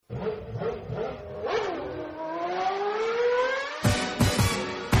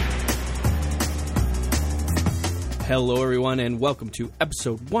Hello, everyone, and welcome to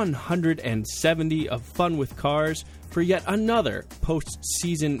episode 170 of Fun with Cars for yet another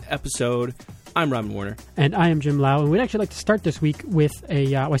post-season episode. I'm Robin Warner. And I am Jim Lau, and we'd actually like to start this week with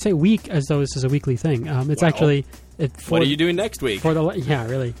I say week as though this is a weekly thing. It's actually... What are you doing next week? Yeah,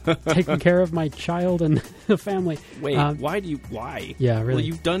 really. Taking care of my child and the family. Wait, why? Yeah,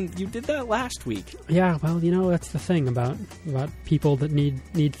 really. Well, you did that last week. Yeah, well, that's the thing about people that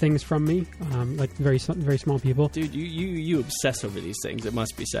need things from me, like very small people. Dude, you obsess over these things, it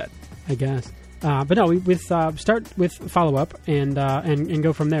must be said. I guess. But no, we start with follow-up and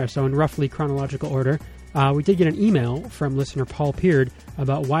go from there. So in roughly chronological order, we did get an email from listener Paul Peard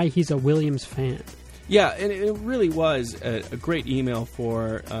about why he's a Williams fan. Yeah, and it really was a great email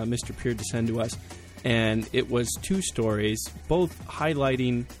for Mr. Peard to send to us. And it was two stories, both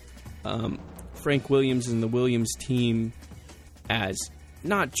highlighting Frank Williams and the Williams team as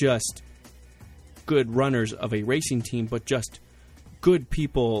not just good runners of a racing team, but just good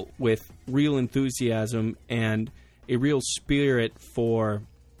people with real enthusiasm and a real spirit for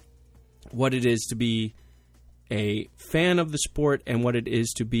what it is to be a fan of the sport and what it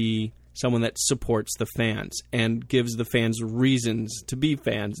is to be someone that supports the fans and gives the fans reasons to be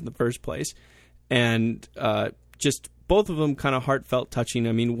fans in the first place. And just both of them kind of heartfelt, touching.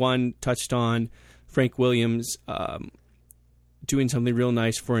 I mean, one touched on Frank Williams doing something real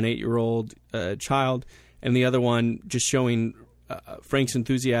nice for an 8-year-old child, and the other one just showing Frank's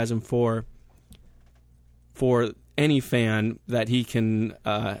enthusiasm for any fan that he can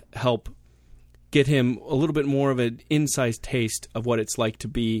help get him a little bit more of an inside taste of what it's like to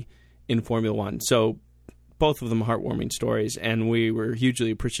be in Formula One. So both of them heartwarming stories, and we were hugely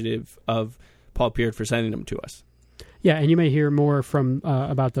appreciative of Paul Peard for sending them to us. Yeah, and you may hear more from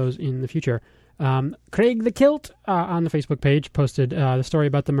about those in the future. Craig the Kilt on the Facebook page posted the story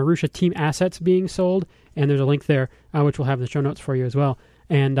about the Marussia team assets being sold, and there's a link there which we'll have in the show notes for you as well.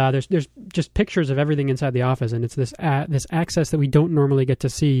 And there's just pictures of everything inside the office, and it's this access that we don't normally get to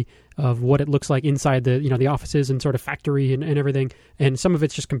see of what it looks like inside the offices and sort of factory and everything. And some of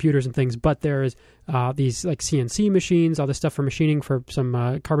it's just computers and things, but there is these like CNC machines, all this stuff for machining for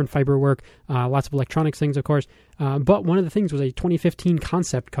some carbon fiber work, lots of electronics things, of course. But one of the things was a 2015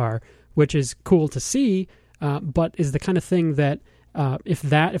 concept car, which is cool to see, but is the kind of thing that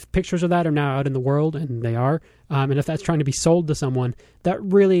if pictures of that are now out in the world, and they are, and if that's trying to be sold to someone, that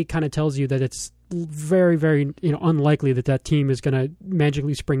really kind of tells you that it's very, very unlikely that team is going to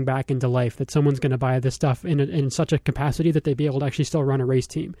magically spring back into life, that someone's going to buy this stuff in such a capacity that they'd be able to actually still run a race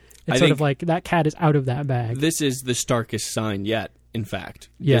team. It's sort of like that cat is out of that bag. This is the starkest sign yet, in fact.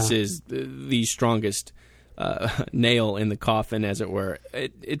 Yeah. This is the strongest nail in the coffin, as it were.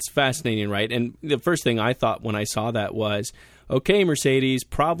 It's fascinating, right? And the first thing I thought when I saw that was, okay, Mercedes,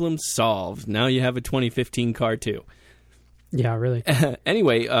 problem solved. Now you have a 2015 car, too. Yeah, really.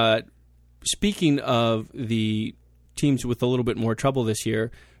 Anyway, speaking of the teams with a little bit more trouble this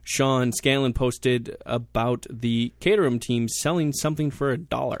year, Sean Scanlon posted about the Caterham team selling something for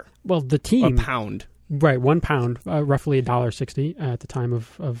 $1. Well, the team... A pound. Right, £1, roughly $1.60 at the time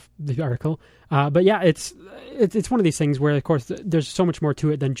of the article. But yeah, it's one of these things where, of course, there's so much more to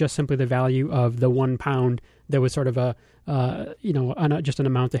it than just simply the value of the £1 that was sort of just an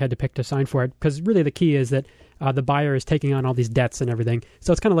amount they had to pick to sign for it. Because really the key is that the buyer is taking on all these debts and everything.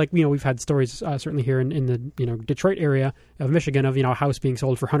 So it's kind of like, we've had stories certainly here in the Detroit area of Michigan of a house being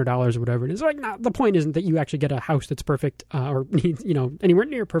sold for $100 or whatever. And it's like, no, the point isn't that you actually get a house that's perfect or needs anywhere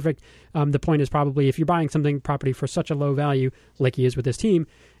near perfect. The point is probably if you're buying property for such a low value like he is with this team,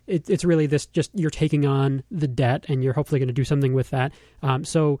 it's really this, just you're taking on the debt and you're hopefully going to do something with that.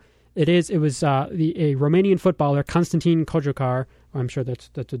 So it was a Romanian footballer, Constantin Cojocar. I'm sure that's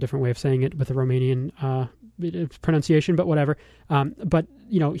a different way of saying it with a Romanian pronunciation, but whatever. But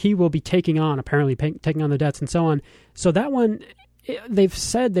he will be taking on taking on the debts and so on. So that one, they've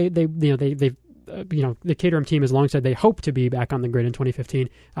said they've the Caterham team has long said they hope to be back on the grid in 2015.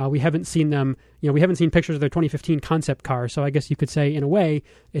 We haven't seen them, we haven't seen pictures of their 2015 concept car. So I guess you could say, in a way,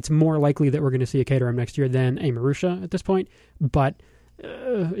 it's more likely that we're going to see a Caterham next year than a Marussia at this point. But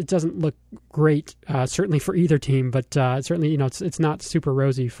it doesn't look great, certainly for either team. But certainly, it's not super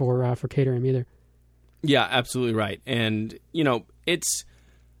rosy for Caterham either. Yeah, absolutely right. And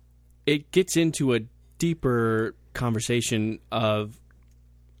it gets into a deeper conversation of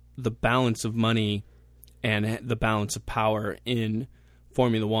the balance of money and the balance of power in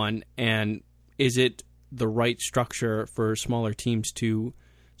Formula One, and is it the right structure for smaller teams to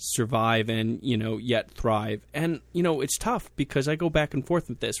survive and yet thrive? And it's tough because I go back and forth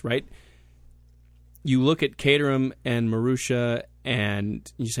with this, right? You look at Caterham and Marussia And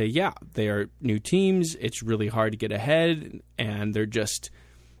you say, yeah, they are new teams. It's really hard to get ahead, and they're just,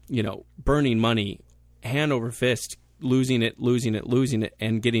 burning money hand over fist, losing it,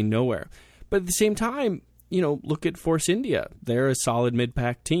 and getting nowhere. But at the same time, look at Force India. They're a solid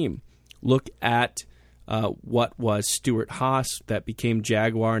mid-pack team. Look at what was Stuart Haas that became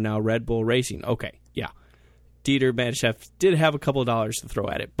Jaguar, now Red Bull Racing. Okay, yeah. Dieter Mateschef did have a couple of dollars to throw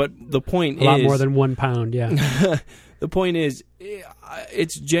at it. But the point is... A lot more than £1, yeah. The point is,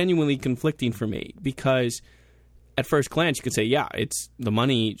 it's genuinely conflicting for me because at first glance you could say, yeah, it's the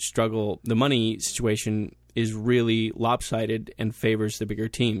money struggle, the money situation is really lopsided and favors the bigger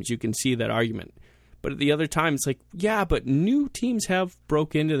teams. You can see that argument. But at the other time, it's like, yeah, but new teams have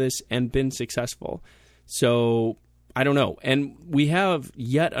broke into this and been successful. So, I don't know. And we have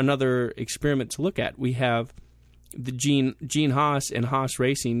yet another experiment to look at. We have the Gene Haas and Haas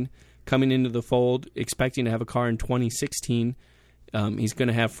Racing coming into the fold, expecting to have a car in 2016. He's going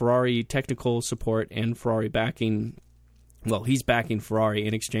to have Ferrari technical support and Ferrari backing. Well, he's backing Ferrari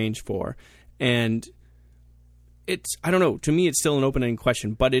in exchange for. And it's, I don't know, to me it's still an open-ended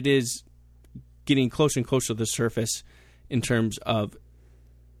question, but it is getting closer and closer to the surface in terms of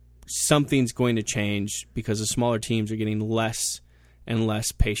something's going to change because the smaller teams are getting less and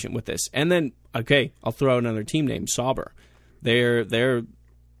less patient with this. And then, okay, I'll throw out another team name, Sauber. They're on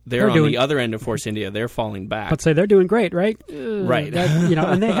the other end of Force India. They're falling back. But say they're doing great, right? Right.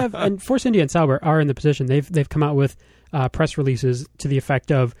 And they have, and Force India and Sauber are in the position. They've come out with press releases to the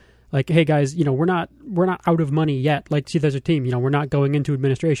effect of like, hey guys, we're not out of money yet. Like, see, there's a team. We're not going into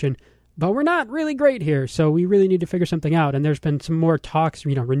administration, but we're not really great here. So we really need to figure something out. And there's been some more talks,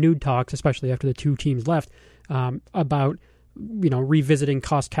 renewed talks, especially after the two teams left, about revisiting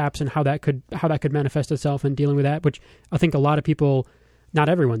cost caps and how that could manifest itself and dealing with that, which I think a lot of people, not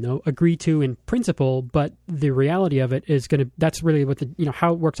everyone though, agree to in principle, but the reality of it is that's really what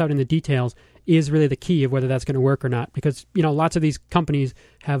how it works out in the details is really the key of whether that's going to work or not. Because, lots of these companies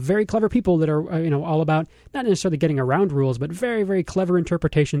have very clever people that are, all about not necessarily getting around rules, but very, very clever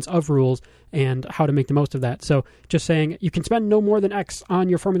interpretations of rules and how to make the most of that. So just saying you can spend no more than X on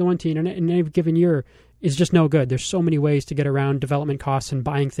your Formula One team in any given year is just no good. There's so many ways to get around development costs and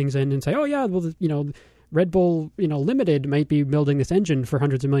buying things in and say, oh yeah, well, Red Bull, Limited might be building this engine for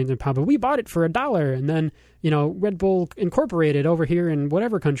hundreds of millions of pounds, but we bought it for $1. And then, Red Bull Incorporated over here in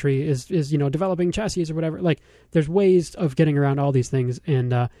whatever country is developing chassis or whatever. Like, there's ways of getting around all these things.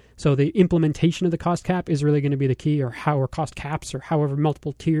 And so the implementation of the cost cap is really going to be the key, or cost caps, or however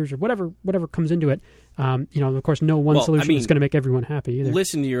multiple tiers, or whatever comes into it. Of course, no one solution is going to make everyone happy either.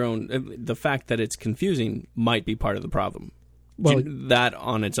 Listen to your own. The fact that it's confusing might be part of the problem. Well, that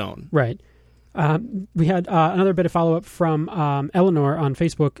on its own. Right. We had another bit of follow-up from Eleanor on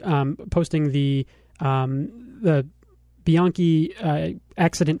Facebook posting the Bianchi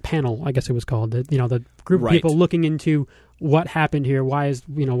accident panel, I guess it was called. The group of people looking into what happened here. Why is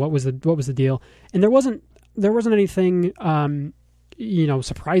what was the deal? And there wasn't anything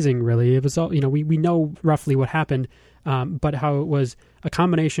surprising really. It was all we know roughly what happened. But how it was a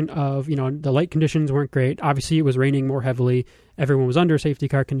combination of, the light conditions weren't great. Obviously, it was raining more heavily. Everyone was under safety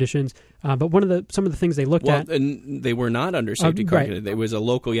car conditions. But some of the things they looked at... Well, and they were not under safety car conditions. It was a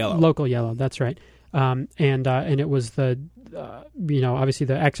local yellow. Local yellow, that's right. And it was the, obviously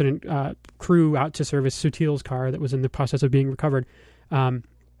the accident crew out to service Sutil's car that was in the process of being recovered. But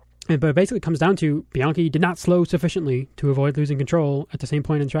it basically comes down to Bianchi did not slow sufficiently to avoid losing control at the same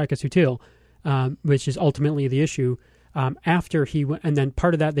point in the track as Sutil, which is ultimately the issue. After he went, and then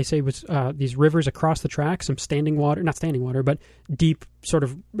part of that they say was these rivers across the track, some not standing water, but deep sort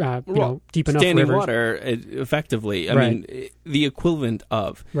of, deep enough standing rivers. Water, effectively. I mean, the equivalent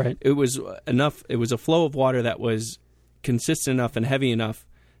of. Right. It was enough. It was a flow of water that was consistent enough and heavy enough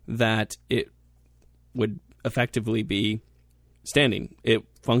that it would effectively be standing. It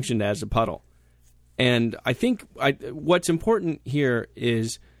functioned as a puddle. And I think what's important here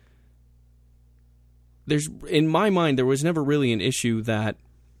is in my mind, there was never really an issue that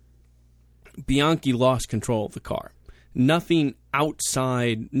Bianchi lost control of the car. Nothing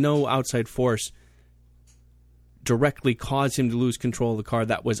no outside force directly caused him to lose control of the car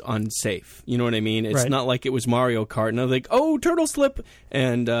that was unsafe. You know what I mean? It's not like it was Mario Kart and I was like, oh, turtle slip,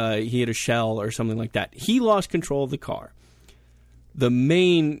 and he hit a shell or something like that. He lost control of the car. The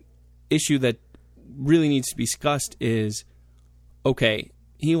main issue that really needs to be discussed is, okay,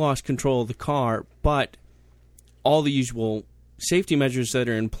 he lost control of the car, but all the usual safety measures that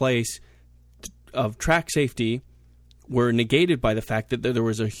are in place of track safety were negated by the fact that there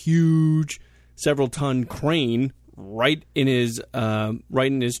was a huge several-ton crane right in his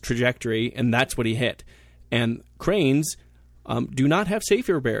trajectory, and that's what he hit. And cranes do not have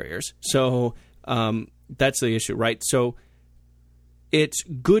safer barriers. So that's the issue, right? So it's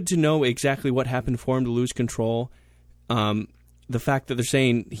good to know exactly what happened for him to lose control. The fact that they're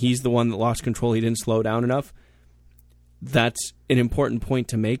saying he's the one that lost control, he didn't slow down enough, that's an important point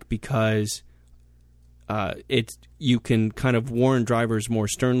to make, because you can kind of warn drivers more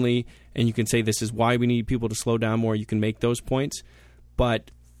sternly, and you can say this is why we need people to slow down more. You can make those points.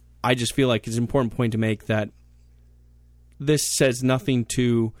 But I just feel like it's an important point to make that this says nothing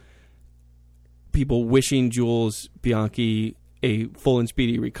to people wishing Jules Bianchi a full and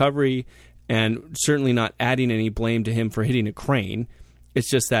speedy recovery, and certainly not adding any blame to him for hitting a crane. It's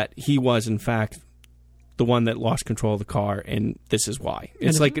just that he was, in fact, the one that lost control of the car, and this is why.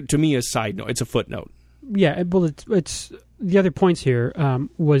 It's like, to me, a side note. It's a footnote. Yeah, well, it's the other points here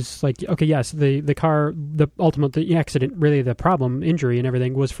was like, okay, yes, the car, the accident, really the problem, injury and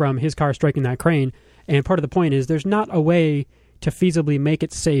everything, was from his car striking that crane. And part of the point is there's not a way to feasibly make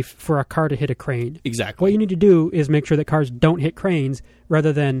it safe for a car to hit a crane. Exactly. What you need to do is make sure that cars don't hit cranes,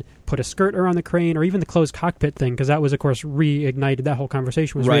 rather than put a skirt around the crane, or even the closed cockpit thing, because that was, of course, reignited. That whole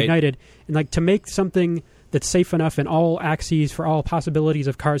conversation was reignited. And like, to make something that's safe enough in all axes for all possibilities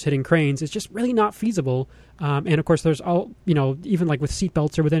of cars hitting cranes is just really not feasible. And of course, there's all, even like with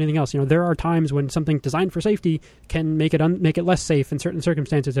seatbelts or with anything else, there are times when something designed for safety can make it less safe in certain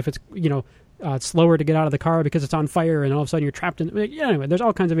circumstances. If it's, slower to get out of the car because it's on fire and all of a sudden you're trapped in. Anyway, there's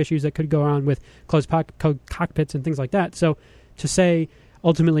all kinds of issues that could go on with closed cockpits and things like that. So to say,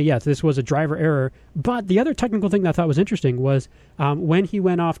 ultimately, yes, this was a driver error. But the other technical thing that I thought was interesting was when he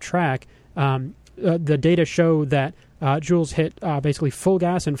went off track, the data show that Jules hit basically full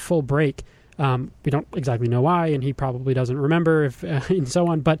gas and full brake. We don't exactly know why, and he probably doesn't remember, and so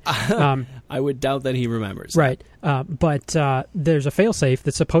on. But I would doubt that he remembers. Right. But there's a failsafe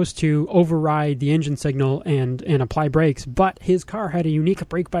that's supposed to override the engine signal and apply brakes. But his car had a unique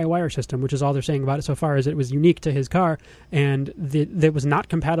brake-by-wire system, which is all they're saying about it so far, is it was unique to his car, and that was not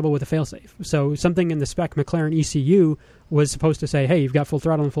compatible with a failsafe. So something in the spec McLaren ECU was supposed to say, hey, you've got full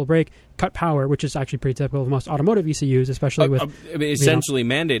throttle and full brake, cut power, which is actually pretty typical of most automotive ECUs, especially with... essentially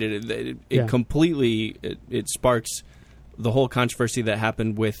mandated. It completely... It sparks the whole controversy that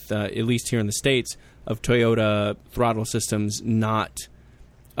happened with, at least here in the States, of Toyota throttle systems not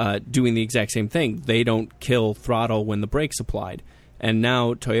doing the exact same thing. They don't kill throttle when the brake's applied. And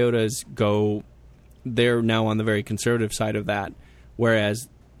now Toyotas they're now on the very conservative side of that, whereas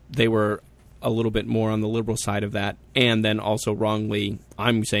they were a little bit more on the liberal side of that, and then also wrongly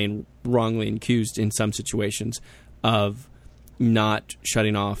accused in some situations of not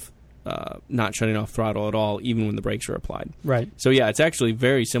shutting off throttle at all, even when the brakes are applied. Right. So yeah, it's actually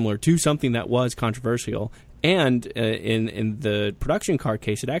very similar to something that was controversial, and in the production car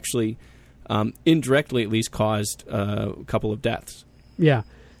case, it actually indirectly at least caused a couple of deaths. Yeah.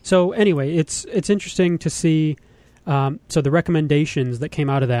 So anyway, it's interesting to see. So the recommendations that came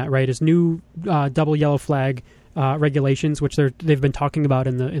out of that, right, is new double yellow flag regulations, which they've been talking about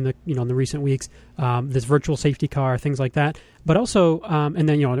in the recent weeks. This virtual safety car, things like that, but also and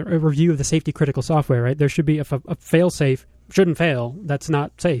then a review of the safety critical software. Right, there should be a fail safe. Shouldn't fail. That's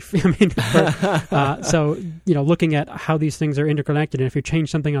not safe. I mean, so looking at how these things are interconnected, and if you change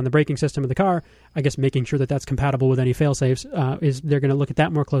something on the braking system of the car, I guess making sure that that's compatible with any fail safes they're going to look at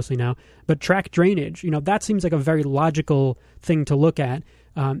that more closely now. But track drainage, that seems like a very logical thing to look at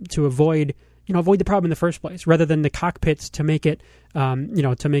to avoid the problem in the first place, rather than the cockpits to make it,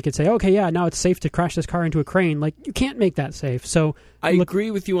 say, okay, yeah, now it's safe to crash this car into a crane. Like, you can't make that safe. So I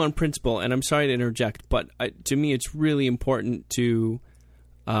agree with you on principle, and I'm sorry to interject, but to me, it's really important to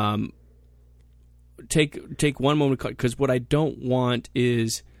take one moment, because what I don't want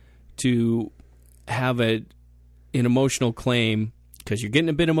is to have an emotional claim, because you're getting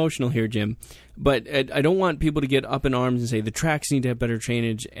a bit emotional here, Jim. But I don't want people to get up in arms and say the tracks need to have better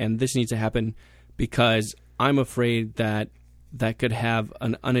drainage and this needs to happen, because I'm afraid that could have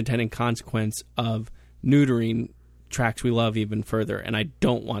an unintended consequence of neutering tracks we love even further, and I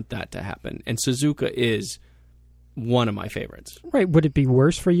don't want that to happen. And Suzuka is one of my favorites. Right. Would it be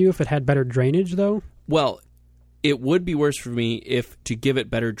worse for you if it had better drainage, though? Well, it would be worse for me if, to give it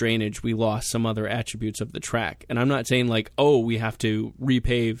better drainage, we lost some other attributes of the track. And I'm not saying we have to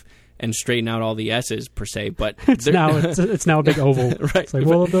repave and straighten out all the S's per se, but it's now a big oval. Right. It's like,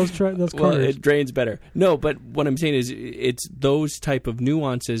 those corners. Well, it drains better. No, but what I'm saying is it's those type of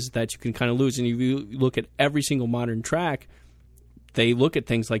nuances that you can kind of lose. And if you look at every single modern track, they look at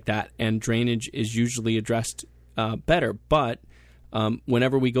things like that, and drainage is usually addressed better. But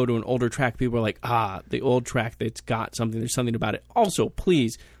whenever we go to an older track, people are like, the old track that's got something, there's something about it. Also,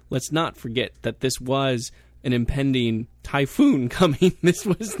 please, let's not forget that this was an impending typhoon coming. This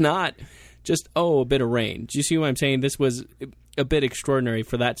was not just, a bit of rain. Do you see what I'm saying? This was a bit extraordinary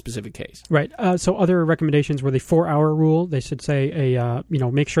for that specific case. Right. So other recommendations were the 4-hour rule. They should say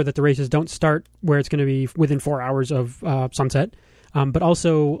make sure that the races don't start where it's going to be within 4 hours of sunset. But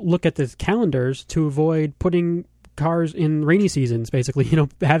also look at the calendars to avoid putting cars in rainy seasons, basically,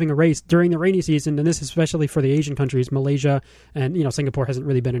 having a race during the rainy season. And this is especially for the Asian countries. Malaysia and, Singapore hasn't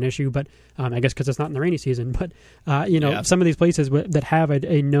really been an issue, but I guess because it's not in the rainy season. But, some of these places that have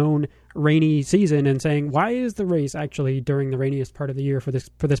a known rainy season and saying, why is the race actually during the rainiest part of the year for this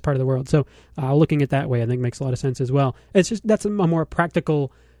part of the world? So looking at that way, I think makes a lot of sense as well. It's just, that's a more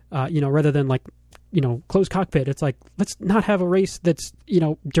practical, rather than like, closed cockpit. It's like, let's not have a race that's,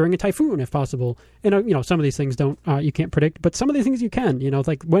 during a typhoon if possible. And, some of these things you can't predict, but some of these things you can,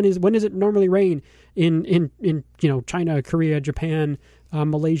 like when does it normally rain in China, Korea, Japan,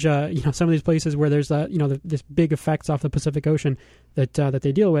 Malaysia, some of these places where there's, this big effects off the Pacific Ocean that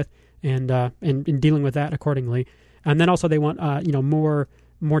they deal with and dealing with that accordingly. And then also they want,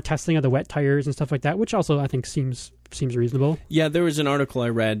 more testing of the wet tires and stuff like that, which also I think seems reasonable. Yeah, there was an article I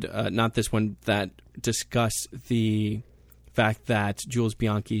read, not this one, that discussed the fact that Jules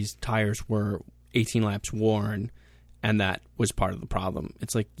Bianchi's tires were 18 laps worn, and that was part of the problem.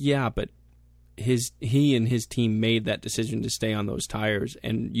 It's like, yeah, but he and his team made that decision to stay on those tires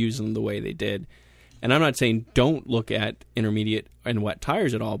and use them the way they did. And I'm not saying don't look at intermediate and wet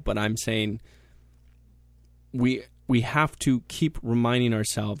tires at all, but I'm saying we have to keep reminding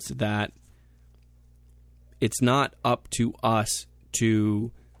ourselves that it's not up to us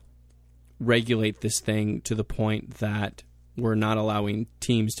to regulate this thing to the point that we're not allowing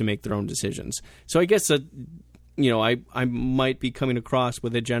teams to make their own decisions. So I guess that, I might be coming across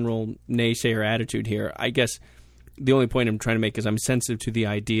with a general naysayer attitude here. I guess the only point I'm trying to make is I'm sensitive to the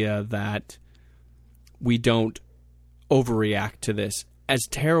idea that we don't overreact to this. As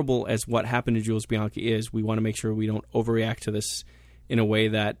terrible as what happened to Jules Bianchi is, we want to make sure we don't overreact to this in a way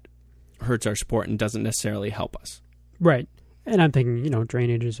that hurts our sport and doesn't necessarily help us. Right. And I'm thinking,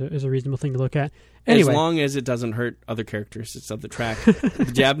 drainage is a reasonable thing to look at. Anyway. As long as it doesn't hurt other characteristics of the track.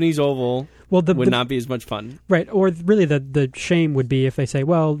 The Japanese oval would not be as much fun. Right. Or really the shame would be if they say,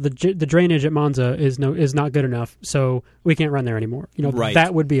 well, the drainage at Monza is not good enough, so we can't run there anymore. Right.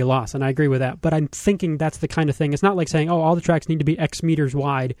 That would be a loss, and I agree with that. But I'm thinking that's the kind of thing. It's not like saying, all the tracks need to be X meters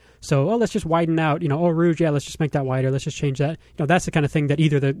wide, so, let's just widen out. Rouge, yeah, let's just make that wider. Let's just change that. That's the kind of thing that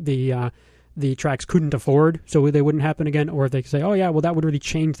either the tracks couldn't afford, so they wouldn't happen again, or they say, that would really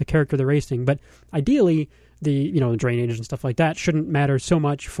change the character of the racing. But ideally, the drainage and stuff like that shouldn't matter so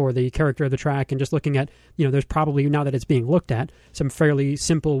much for the character of the track. And just looking at, there's probably, now that it's being looked at, some fairly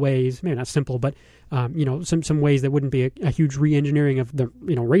simple ways, maybe not simple, but some ways that wouldn't be a huge re-engineering of the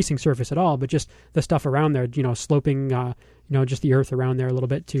racing surface at all, but just the stuff around there, sloping just the earth around there a little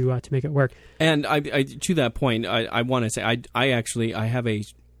bit to make it work. And I to that point, I want to say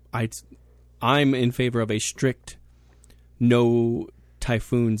I'm in favor of a strict no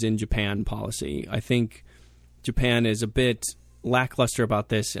typhoons in Japan policy. I think Japan is a bit lackluster about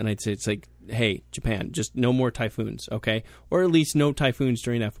this, and I'd say it's like, hey, Japan, just no more typhoons, okay? Or at least no typhoons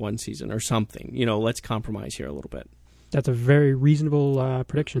during F1 season or something. Let's compromise here a little bit. That's a very reasonable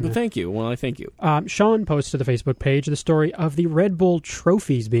prediction. Well, thank you. Well, I thank you. Sean posted to the Facebook page the story of the Red Bull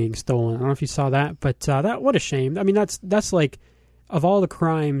trophies being stolen. I don't know if you saw that, but what a shame. I mean, that's like, of all the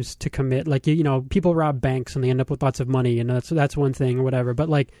crimes to commit, like, people rob banks and they end up with lots of money, and that's one thing or whatever. But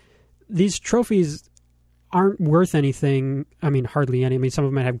like, these trophies aren't worth anything. I mean, hardly any. I mean, some of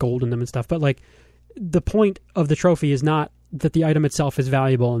them might have gold in them and stuff, but like, the point of the trophy is not that the item itself is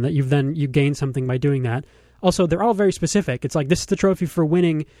valuable and that you gain something by doing that. Also, they're all very specific. It's like, this is the trophy for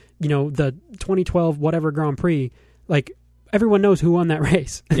winning, the 2012 whatever Grand Prix. Like, everyone knows who won that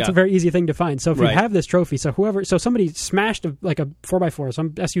race. It's a very easy thing to find. So if you have this trophy, so somebody smashed a 4x4,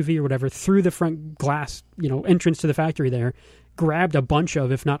 some SUV or whatever, through the front glass, entrance to the factory there, grabbed a bunch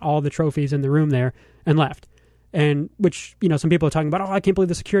of, if not all the trophies in the room there, and left. And which, some people are talking about, I can't believe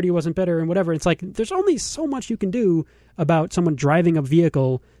the security wasn't better and whatever. It's like, there's only so much you can do about someone driving a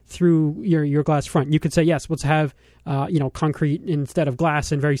vehicle through your glass front. You could say, yes, let's have, concrete instead of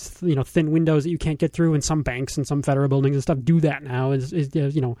glass, and very, thin windows that you can't get through, and some banks and some federal buildings and stuff do that now is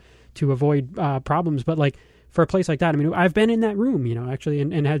to avoid problems. But like, for a place like that, I mean, I've been in that room, actually,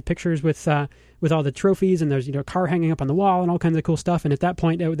 and had pictures with all the trophies, and there's, a car hanging up on the wall and all kinds of cool stuff. And at that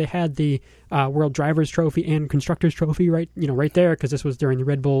point, they had the World Drivers Trophy and Constructors Trophy right there, because this was during the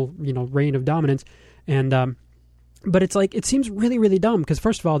Red Bull, reign of dominance. And but it's like, it seems really, really dumb, because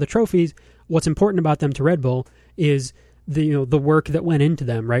first of all, the trophies, what's important about them to Red Bull is the work that went into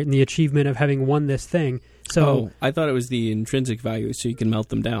them, right, and the achievement of having won this thing. So I thought it was the intrinsic value, so you can melt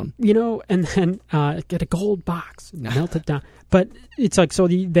them down. And then get a gold box, melt it down. But it's like, so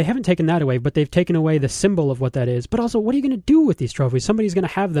they haven't taken that away, but they've taken away the symbol of what that is. But also, what are you going to do with these trophies? Somebody's going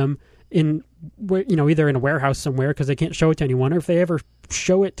to have them in, either in a warehouse somewhere because they can't show it to anyone, or if they ever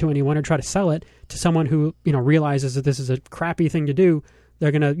show it to anyone or try to sell it to someone who, realizes that this is a crappy thing to do,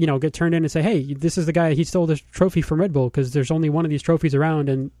 they're going to, get turned in and say, hey, this is the guy, he stole this trophy from Red Bull because there's only one of these trophies around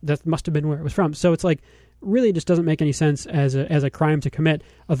and that must have been where it was from. So it's like, really just doesn't make any sense as a crime to commit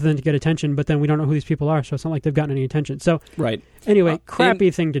other than to get attention, but then we don't know who these people are, so it's not like they've gotten any attention. So right. Anyway, crappy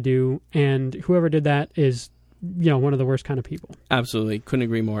thing to do, and whoever did that is, one of the worst kind of people. Absolutely. Couldn't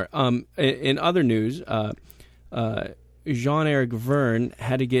agree more. In other news, Jean-Eric Verne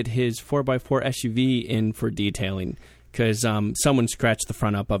had to get his 4x4 SUV in for detailing because someone scratched the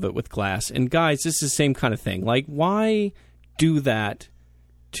front up of it with glass. And guys, this is the same kind of thing. Like, why do that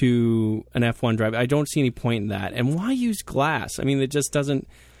to an F1 driver? I don't see any point in that. And why use glass? I mean, it just doesn't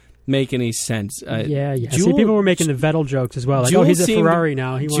make any sense. See, people were making the Vettel jokes as well. Like, he's a Ferrari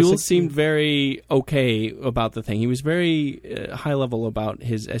now. Jules seemed very okay about the thing. He was very high level about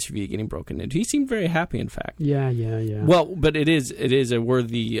his SUV getting broken into. He seemed very happy, in fact. Yeah. Well, but it is a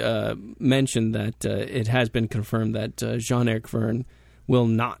worthy mention that it has been confirmed that Jean-Eric Verne will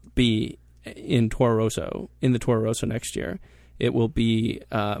not be in the Toro Rosso next year. It will be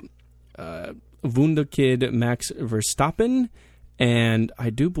Wunderkid Max Verstappen, and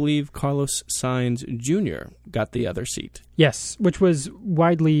I do believe Carlos Sainz Jr. got the other seat. Yes, which was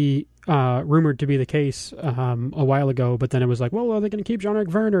widely rumored to be the case a while ago, but then it was like, well, are they going to keep Jean-Eric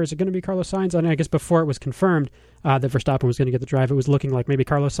Verne, or is it going to be Carlos Sainz? And I guess before it was confirmed that Verstappen was going to get the drive, it was looking like maybe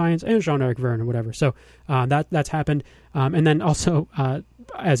Carlos Sainz and Jean-Eric Verne or whatever. So that's happened. And then also,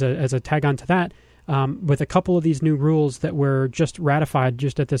 as a tag on to that, with a couple of these new rules that were just ratified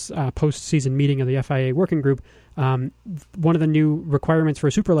just at this post-season meeting of the FIA working group, one of the new requirements for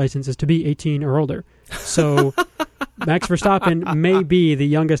a super license is to be 18 or older. So Max Verstappen may be the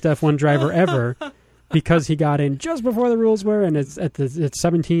youngest F1 driver ever because he got in just before the rules were, and it's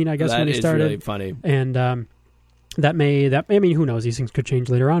 17, I guess, when he started. That is really funny. And who knows? These things could change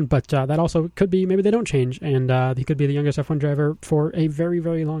later on, but that also could be maybe they don't change, and he could be the youngest F1 driver for a very,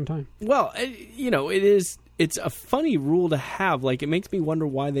 very long time. Well, it's a funny rule to have. Like, it makes me wonder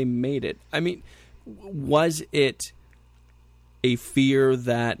why they made it. I mean, was it a fear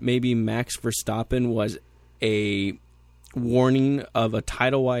that maybe Max Verstappen was a warning of a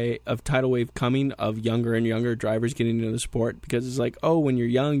tidal wave coming of younger and younger drivers getting into the sport? Because it's like, oh, when you're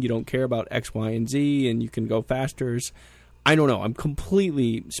young, you don't care about X, Y, and Z, and you can go faster. I don't know. I'm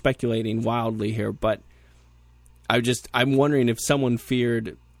completely speculating wildly here, but I'm wondering if someone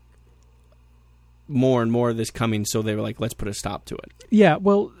feared more and more of this coming, so they were like, let's put a stop to it. Yeah,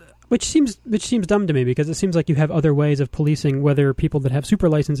 well, which seems dumb to me, because it seems like you have other ways of policing whether people that have super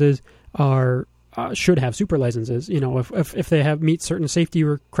licenses should have super licenses. If they meet certain safety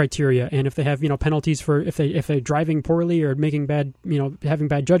criteria, and if they have penalties for if they're driving poorly or making bad having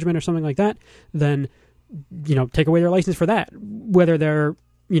bad judgment or something like that, then take away their license for that, whether they're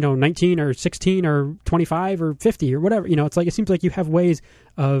 19 or 16 or 25 or 50 or whatever. It's like, it seems like you have ways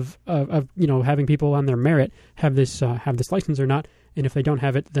of having people on their merit have this license or not, and if they don't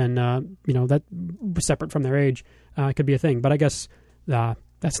have it, then that separate from their age could be a thing. But I guess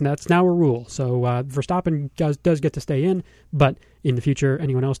that's now a rule. So Verstappen does get to stay in, but in the future,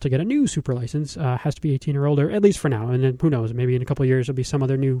 anyone else to get a new super license has to be 18 or older, at least for now. And then who knows, maybe in a couple of years there'll be some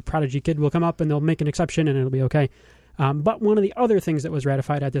other new prodigy kid will come up and they'll make an exception and it'll be okay. But one of the other things that was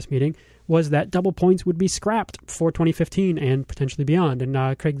ratified at this meeting was that double points would be scrapped for 2015 and potentially beyond.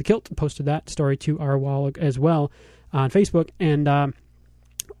 And Craig the Kilt posted that story to our wall as well on Facebook. And,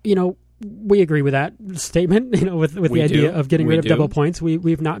 we agree with that statement, with the idea of getting rid of double points.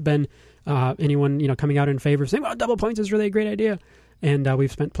 We've not been anyone, coming out in favor of saying, well, double points is really a great idea. And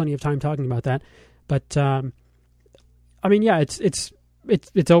we've spent plenty of time talking about that. But,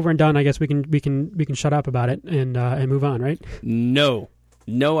 it's over and done. I guess we can shut up about it and move on, right? No,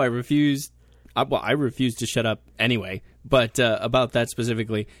 I refuse. I refuse to shut up anyway. But about that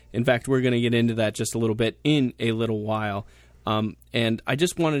specifically, in fact, we're going to get into that just a little bit in a little while. And I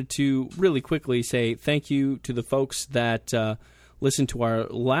just wanted to really quickly say thank you to the folks that listened to our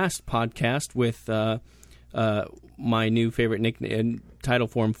last podcast with my new favorite nickname title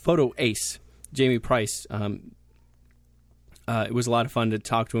for him, Photo Ace, Jamie Price. It was a lot of fun to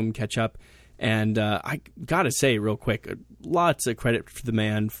talk to him, catch up, and I gotta say real quick, lots of credit for the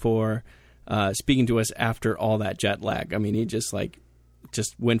man for speaking to us after all that jet lag. I mean, he just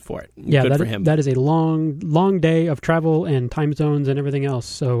just went for it. Yeah, Good for him. That is a long day of travel and time zones and everything else.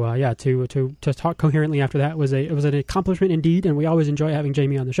 So to talk coherently after that was an accomplishment indeed, and we always enjoy having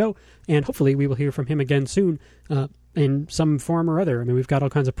Jamie on the show. And hopefully we will hear from him again soon in some form or other. I mean, we've got all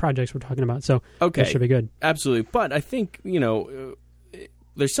kinds of projects we're talking about, so that should be good. Absolutely, but I think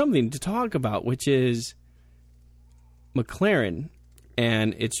there's something to talk about, which is McLaren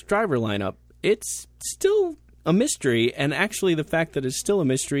and its driver lineup. It's still a mystery, and actually the fact that it's still a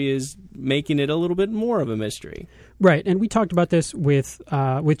mystery is making it a little bit more of a mystery. Right, and we talked about this with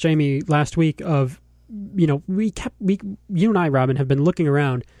Jamie last week of, you and I, Robin, have been looking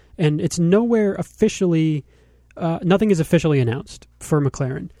around, and it's nowhere officially, nothing is officially announced for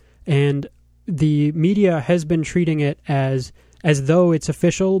McLaren. And the media has been treating it as though it's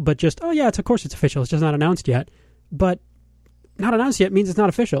official, but just, of course it's official, it's just not announced yet. But not announced yet means it's not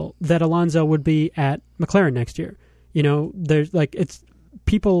official that Alonso would be at McLaren next year. There's it's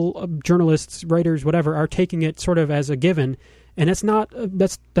people, journalists, writers, whatever, are taking it sort of as a given, and that's not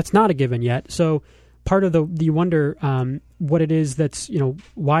a given yet. So part of the wonder what it is that's,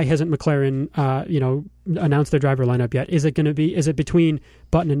 why hasn't McLaren announced their driver lineup yet? Is it between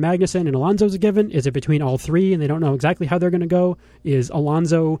Button and Magnussen and Alonso's a given? Is it between all three and they don't know exactly how they're going to go? Is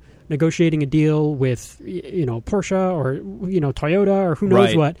Alonso negotiating a deal with Porsche or Toyota or who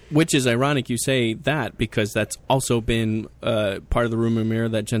knows what? Which is ironic you say that, because that's also been part of the rumor mill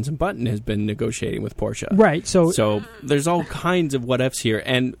that Jenson Button has been negotiating with Porsche. Right. So there's all kinds of what ifs here,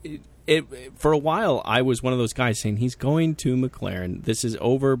 and for a while, I was one of those guys saying he's going to McLaren. This is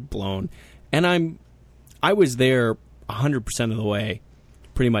overblown, and I was there 100% of the way,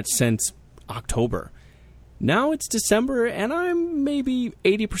 pretty much since October. Now it's December, and I'm maybe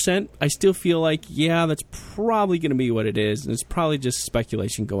 80%. I still feel like, that's probably going to be what it is, and it's probably just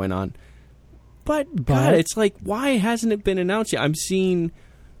speculation going on. But God, it's like, why hasn't it been announced yet? I'm seeing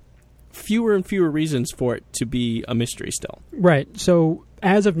fewer and fewer reasons for it to be a mystery still. Right. So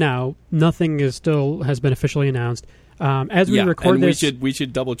as of now, nothing has been officially announced. As we record and this, we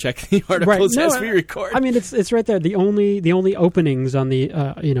should double check the articles as we record. I mean, it's right there. The only openings on the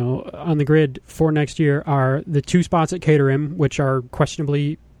on the grid for next year are the 2 spots at Caterham, which are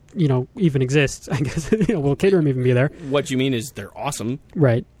questionably even exists. I guess will Caterham even be there? What you mean is they're awesome,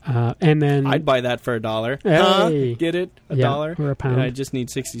 right? And then I'd buy that for $1. Hey. Get it? $1 or a pound? I just need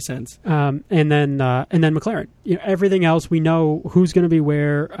 60 cents. And then McLaren. Everything else we know who's going to be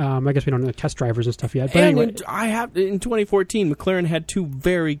where. I guess we don't know test drivers and stuff yet. But and anyway, in 2014, McLaren had 2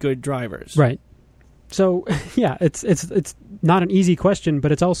 very good drivers. Right. So it's not an easy question,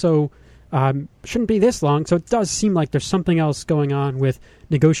 but it's also shouldn't be this long. So it does seem like there's something else going on with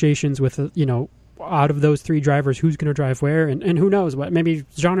negotiations with out of those 3 drivers, who's going to drive where, and who knows what. Maybe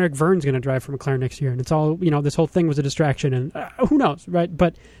Jean-Eric Vergne's going to drive for McLaren next year, and it's all this whole thing was a distraction, and who knows, right?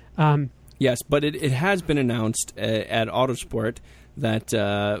 But yes, but it has been announced at Autosport that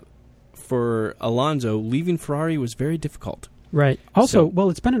for Alonso, leaving Ferrari was very difficult. Right. Also,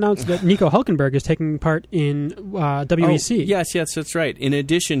 it's been announced that Nico Hülkenberg is taking part in WEC. Oh, yes, that's right. In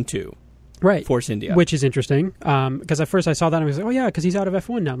addition to Force India. Which is interesting, because at first I saw that and I was like, because he's out of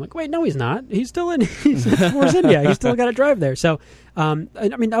F1 now. I'm like, wait, no, he's not. He's still in Force India. He's still got to drive there. So,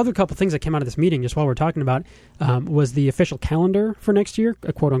 the other couple things that came out of this meeting, just while we're talking about, was the official calendar for next year,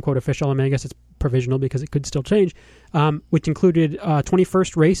 a quote-unquote official. I mean, I guess it's provisional because it could still change, which included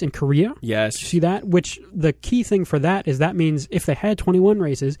 21st race in Korea. Yes. Did you see that? Which the key thing for that is that means if they had 21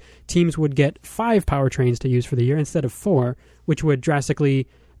 races, teams would get 5 powertrains to use for the year instead of 4, which would drastically...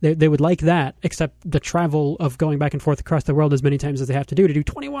 They would like that, except the travel of going back and forth across the world as many times as they have to do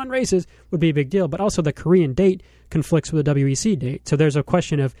 21 races would be a big deal. But also the Korean date conflicts with the WEC date. So there's a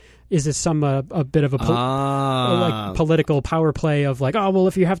question of, is this a bit of a political power play of like,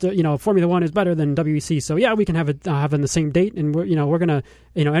 if you have to, Formula One is better than WEC, so we can have it in the same date, and we're gonna,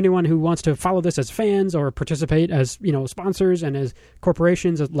 anyone who wants to follow this as fans or participate as sponsors and as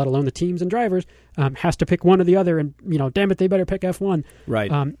corporations, let alone the teams and drivers, has to pick one or the other, and damn it, they better pick F1.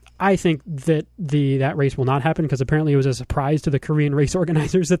 Right. I think that that race will not happen because apparently it was a surprise to the Korean race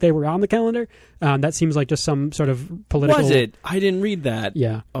organizers that they were on the calendar. That seems like just some sort of political... Was it? I didn't read that.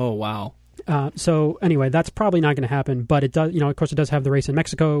 Yeah. Oh, wow. So anyway, that's probably not going to happen, but it does, of course it does have the race in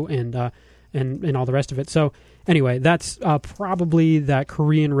Mexico and all the rest of it. So anyway, that's probably that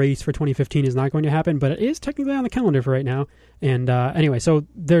Korean race for 2015 is not going to happen, but it is technically on the calendar for right now. And anyway, so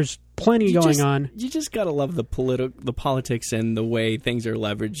there's plenty going on. You just got to love the politics and the way things are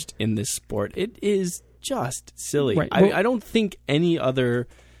leveraged in this sport. It is just silly. Right. I don't think any other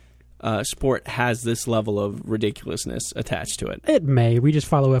sport has this level of ridiculousness attached to it. It may. We just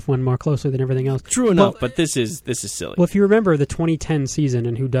follow F1 more closely than everything else. True enough, but this is silly. Well, if you remember the 2010 season,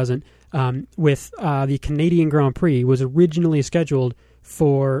 and who doesn't, with the Canadian Grand Prix was originally scheduled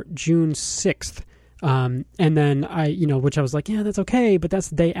for June 6th. And then which I was like, yeah, that's okay, but that's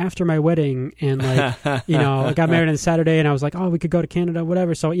the day after my wedding, and like, I got married on Saturday, and I was like, oh, we could go to Canada,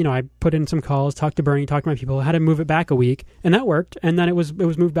 whatever. So, I put in some calls, talked to Bernie, talked to my people, had to move it back a week, and that worked. And then it was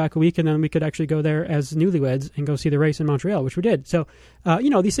moved back a week, and then we could actually go there as newlyweds and go see the race in Montreal, which we did. So,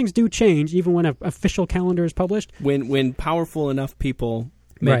 these things do change, even when an official calendar is published. When powerful enough people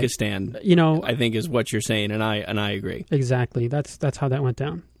make a stand, I think is what you're saying, and I agree. Exactly. That's how that went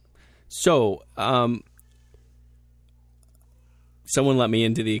down. So, someone let me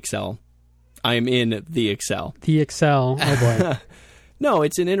into the Excel. I am in the Excel. The Excel. Oh, boy. No,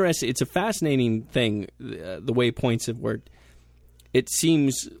 it's a fascinating thing, the way points have worked. It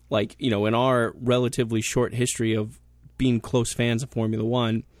seems like, in our relatively short history of being close fans of Formula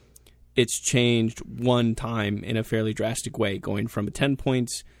One, it's changed one time in a fairly drastic way, going from 10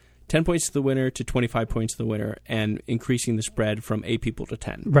 points to the winner to 25 points to the winner, and increasing the spread from 8 people to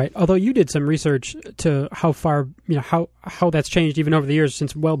 10. Right. Although you did some research to how far, how that's changed even over the years,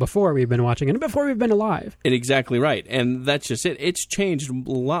 since well before we've been watching and before we've been alive. Exactly right. And that's just it. It's changed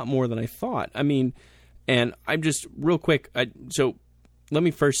a lot more than I thought. I mean, and I'm just real quick. So let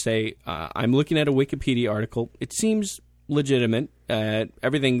me first say, I'm looking at a Wikipedia article. It seems legitimate.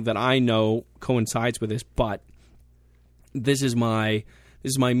 Everything that I know coincides with this, but this is my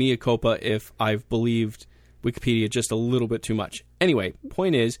mea culpa if I've believed Wikipedia just a little bit too much. Anyway,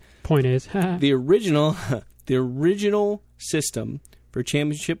 point is, the original system for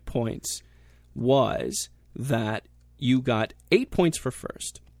championship points was that you got 8 points for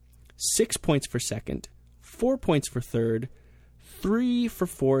first, 6 points for second, 4 points for third, 3 for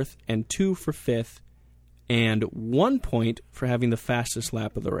fourth, and 2 for fifth, and 1 point for having the fastest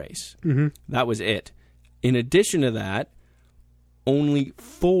lap of the race. Mm-hmm. That was it. In addition to that, only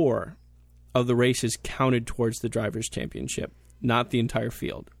 4 of the races counted towards the Drivers' Championship, not the entire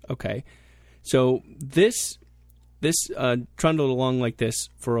field. Okay, so this trundled along like this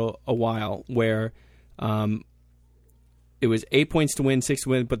for a while, where it was 8 points to win, 6 to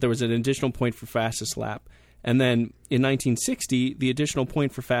win, but there was an additional point for fastest lap. And then in 1960, the additional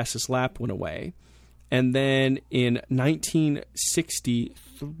point for fastest lap went away. And then in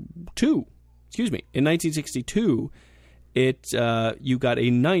 1962, you got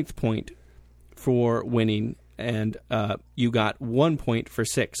a 9th point for winning, and you got 1 point for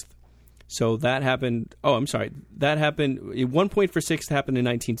 6th. So that happened. Oh, I'm sorry. That happened. 1 point for 6th happened in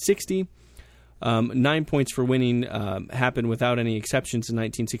 1960. 9 points for winning happened without any exceptions in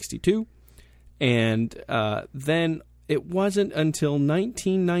 1962. And then it wasn't until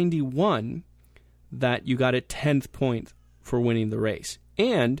 1991 that you got a 10th point for winning the race.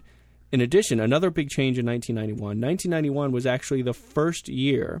 And in addition, another big change in 1991. 1991 was actually the first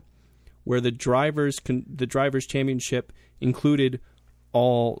year where the drivers' championship included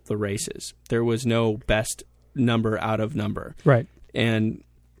all the races. There was no best number out of number. Right. And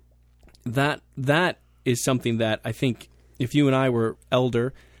that is something that I think if you and I were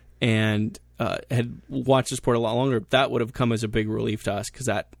elder and had watched the sport a lot longer, that would have come as a big relief to us, because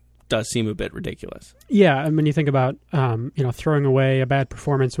that does seem a bit ridiculous. Yeah, I mean, you think about throwing away a bad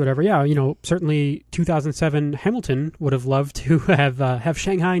performance, whatever. Yeah, certainly 2007 Hamilton would have loved to have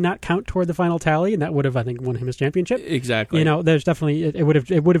Shanghai not count toward the final tally, and that would have, I think, won him his championship. Exactly. There's definitely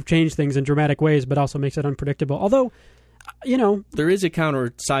it would have changed things in dramatic ways, but also makes it unpredictable. Although, there is a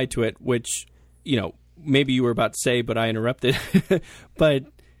counter side to it, which maybe you were about to say, but I interrupted. But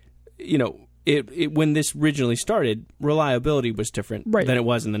It when this originally started, reliability was different than it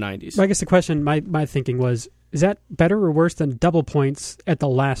was in the 90s. Well, I guess the question, my thinking was, is that better or worse than double points at the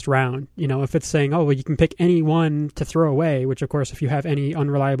last round? If it's saying, oh, well, you can pick any one to throw away, which, of course, if you have any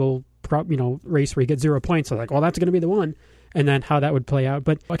unreliable race where you get 0 points, so like, well, that's going to be the one, and then how that would play out.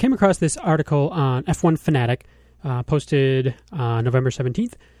 But I came across this article on F1 Fanatic, posted on November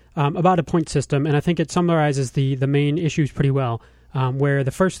 17th, about a point system, and I think it summarizes the main issues pretty well. Where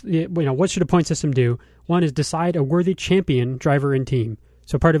the first, what should a point system do? One is decide a worthy champion, driver, and team.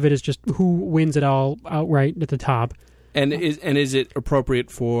 So part of it is just who wins it all outright at the top. And is it appropriate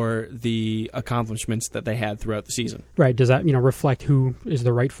for the accomplishments that they had throughout the season? Right. Does that ninety who is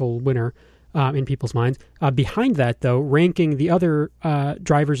the rightful winner in people's minds? Behind that, though, ranking the other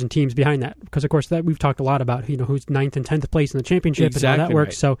drivers and teams behind that, because of course that we've talked a lot about who's 9th and 10th place in the championship and how that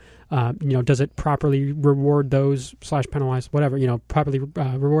works. Right. So does it properly reward those / penalize whatever properly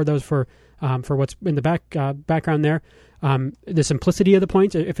reward those for for what's in the background there. The simplicity of the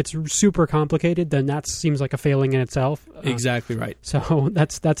points, if it's super complicated, then that seems like a failing in itself. Exactly right. So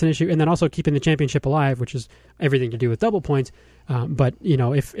that's an issue. And then also keeping the championship alive, which is everything to do with double points. But,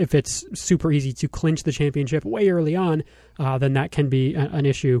 if it's super easy to clinch the championship way early on, then that can be an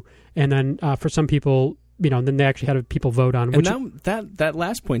issue. And then for some people, then they actually had people vote on. And that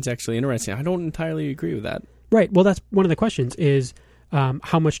last point's actually interesting. I don't entirely agree with that. Right. Well, that's one of the questions is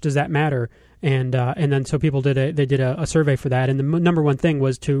how much does that matter? And then so people did a survey for that. And the number one thing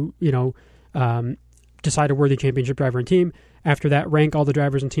was to, decide a worthy championship driver and team. After that, rank all the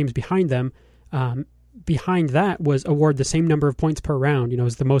drivers and teams behind them. Behind that was award the same number of points per round,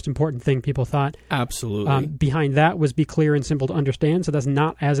 is the most important thing people thought. Absolutely. Behind that was be clear and simple to understand. So that's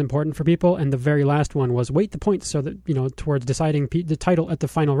not as important for people. And the very last one was weight the points so that, towards deciding the title at the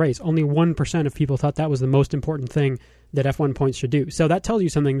final race. Only 1% of people thought that was the most important thing that F1 points should do. So that tells you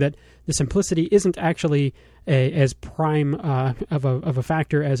something, that the simplicity isn't actually as prime of a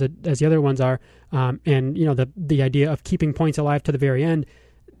factor as the other ones are. And, the idea of keeping points alive to the very end,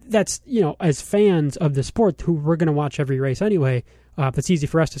 that's, as fans of the sport who we're going to watch every race anyway, it's easy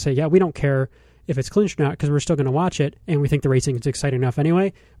for us to say, yeah, we don't care if it's clinched or not because we're still going to watch it and we think the racing is exciting enough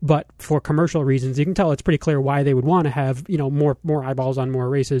anyway. But for commercial reasons, you can tell it's pretty clear why they would want to have, more eyeballs on more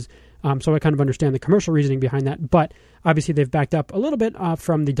races. So I kind of understand the commercial reasoning behind that. But obviously they've backed up a little bit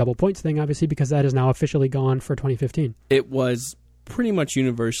from the double points thing, obviously, because that is now officially gone for 2015. It was pretty much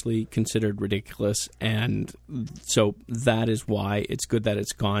universally considered ridiculous, and so that is why it's good that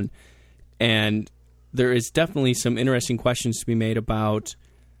it's gone. And there is definitely some interesting questions to be made about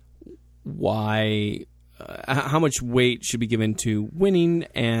why, how much weight should be given to winning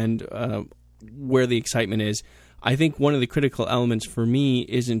and where the excitement is. I think one of the critical elements for me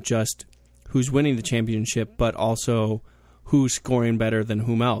isn't just who's winning the championship, but also who's scoring better than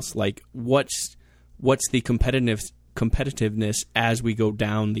whom else. Like, what's the competitiveness as we go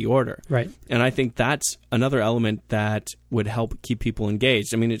down the order. Right. And I think that's another element that would help keep people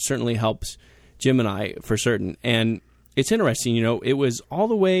engaged. I mean, it certainly helps Jim and I for certain. And it's interesting, it was all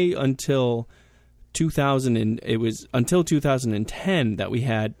the way until 2010 that we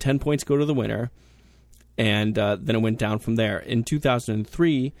had 10 points go to the winner, and then it went down from there. In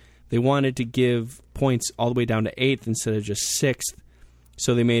 2003, they wanted to give points all the way down to 8th instead of just 6th,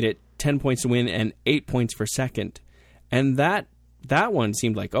 so they made it 10 points to win and 8 points for second. And that one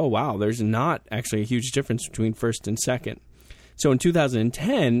seemed like, oh, wow, there's not actually a huge difference between first and second. So in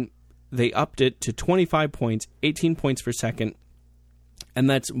 2010, they upped it to 25 points, 18 points for second, and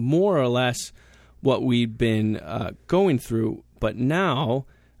that's more or less what we've been going through. But now,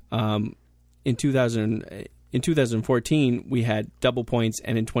 in 2014, we had double points,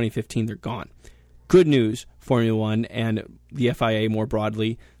 and in 2015, they're gone. Good news, Formula One and the FIA more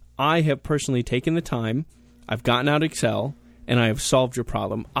broadly. I have personally taken the time, I've gotten out Excel, and I have solved your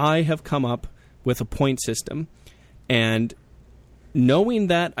problem. I have come up with a point system, and knowing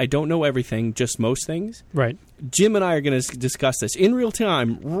that I don't know everything, just most things, right? Jim and I are going to discuss this in real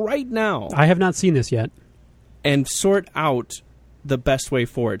time right now. I have not seen this yet. And sort out the best way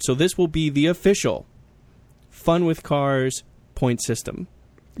forward. So this will be the official Fun with Cars point system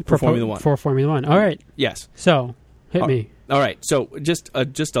for Formula One. For Formula One. All right. Yes. So, hit me. All right. So just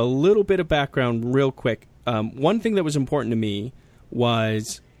a little bit of background real quick. One thing that was important to me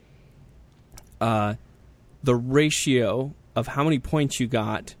was the ratio of how many points you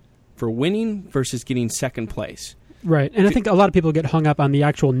got for winning versus getting second place. Right. And I think a lot of people get hung up on the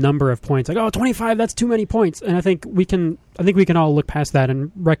actual number of points. Like, 25, that's too many points. And I think we can all look past that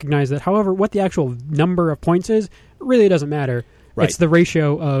and recognize that, however, what the actual number of points is really doesn't matter. Right. It's the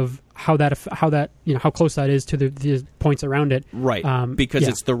ratio of how close that is to the points around it. Right. Because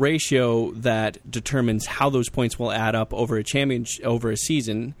it's the ratio that determines how those points will add up over a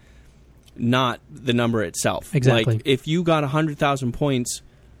season, not the number itself. Exactly. Like, if you got 100,000 points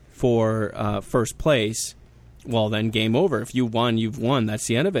for first place, well, then game over. If you won, you've won. That's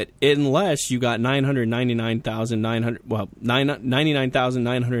the end of it. Unless you got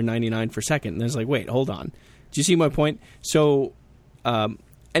 99,999 for second. And it's like, wait, hold on. Do you see my point? So,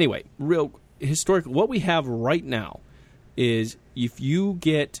 anyway, real historical. What we have right now is if you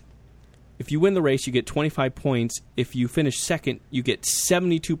win the race, you get 25 points. If you finish second, you get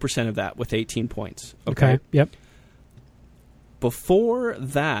 72% of that with 18 points. Okay? Yep. Before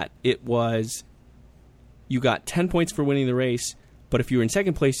that, it was you got 10 points for winning the race, but if you were in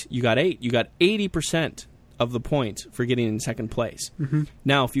second place, you got 8. You got 80% of the points for getting in second place. Mm-hmm.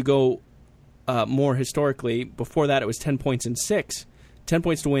 Now, if you go more historically, before that it was 10 points and 6. 10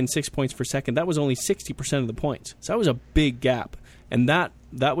 points to win, 6 points for second. That was only 60% of the points. So that was a big gap. And that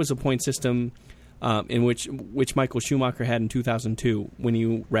was a point system in which Michael Schumacher had in 2002 when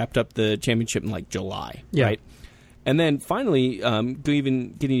he wrapped up the championship in like July, right? And then finally,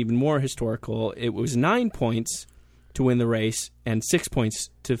 getting even more historical, it was 9 points to win the race and 6 points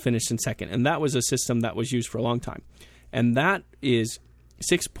to finish in second. And that was a system that was used for a long time. And that is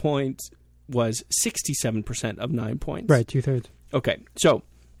 6 points was 67% of 9 points. Right, 2/3. Okay, so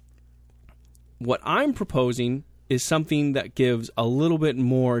what I'm proposing is something that gives a little bit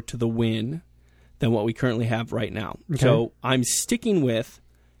more to the win than what we currently have right now. Okay. So I'm sticking with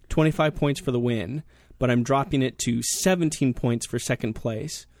 25 points for the win, but I'm dropping it to 17 points for second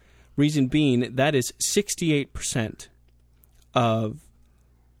place. Reason being, that is 68% of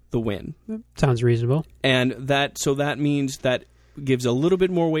the win. Sounds reasonable. And that means that gives a little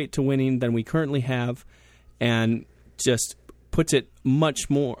bit more weight to winning than we currently have, and just puts it much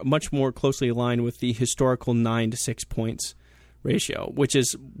more closely aligned with the historical 9 to 6 points ratio, which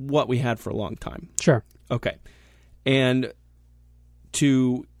is what we had for a long time. Sure. Okay. And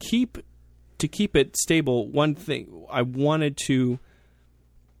to keep it stable, one thing I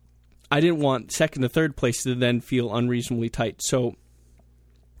didn't want second to third place to then feel unreasonably tight. So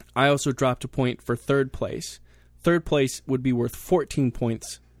I also dropped a point for third place. Third place would be worth 14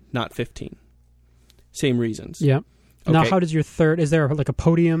 points, not 15. Same reasons. Yeah. Okay. Now, how does your third... Is there like a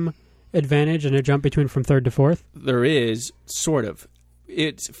podium advantage and a jump between from third to fourth? There is, sort of.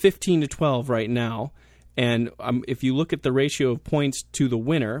 It's 15 to 12 right now. And if you look at the ratio of points to the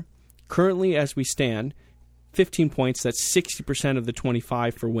winner, currently as we stand, 15 points, that's 60% of the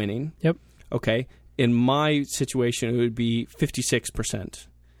 25 for winning. Yep. Okay. In my situation, it would be 56%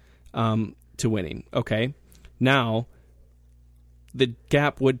 to winning. Okay. Now, the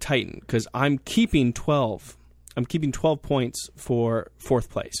gap would tighten because I'm keeping 12. I'm keeping 12 points for fourth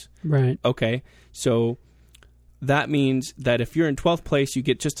place. Right. Okay. So that means that if you're in 12th place, you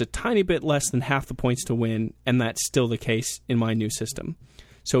get just a tiny bit less than half the points to win, and that's still the case in my new system.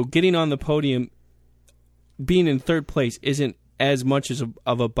 So getting on the podium, being in third place isn't as much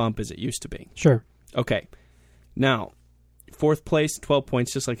of a bump as it used to be. Sure. Okay. Now, fourth place, 12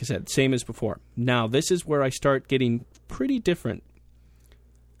 points, just like I said, same as before. Now, this is where I start getting pretty different.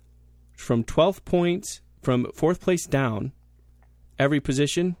 From 12 points, from fourth place down, every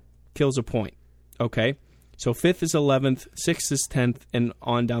position kills a point. Okay? So fifth is 11th, sixth is 10th, and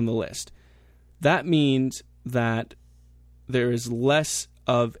on down the list. That means that there is less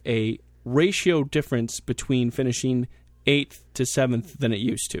of a ratio difference between finishing 8th to 7th than it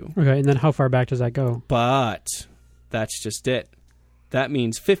used to. Okay, and then how far back does that go? But that's just it. That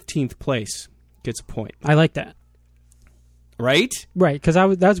means 15th place gets a point. I like that. Right? Right, because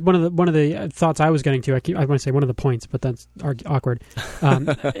that's one of the thoughts I was getting to. I want to say one of the points, but that's awkward.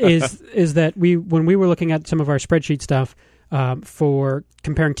 Is that when we were looking at some of our spreadsheet stuff for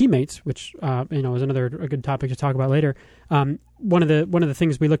comparing teammates, which is a good topic to talk about later. One of the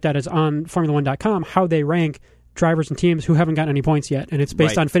things we looked at is on Formula1.com how they rank drivers and teams who haven't gotten any points yet, and it's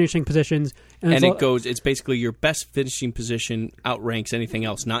based on finishing positions. And it's basically your best finishing position outranks anything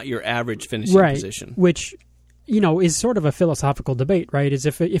else, not your average finishing position. Which, is sort of a philosophical debate, right? Is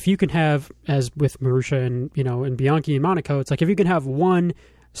if you can have, as with Marussia and Bianchi in Monaco, it's like if you can have one,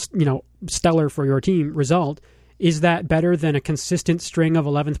 stellar for your team result, is that better than a consistent string of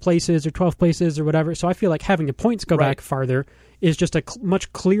 11th places or 12th places or whatever? So I feel like having the points go back farther is just a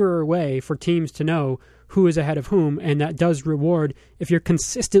much clearer way for teams to know who is ahead of whom, and that does reward if you're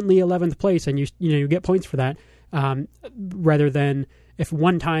consistently 11th place and you get points for that, rather than if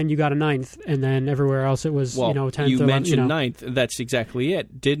one time you got a 9th and then everywhere else it was 10th. You mentioned 9th. That's exactly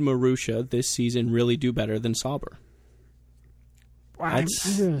it. Did Marussia this season really do better than Sauber? I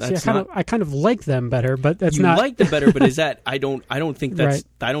kind of like them better, but that's not. You like them better, but is that I don't think that's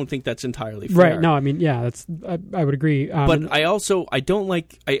I don't think that's entirely fair. Right? No, I mean, yeah, that's I would agree. But I also don't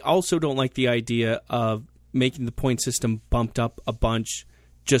like the idea of making the point system bumped up a bunch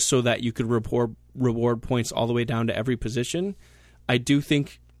just so that you could reward points all the way down to every position. I do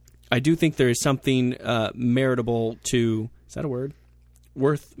think there is something meritable to, is that a word?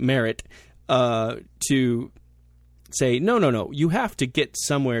 Worth merit to say, no, you have to get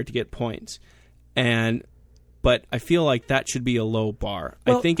somewhere to get points. But I feel like that should be a low bar.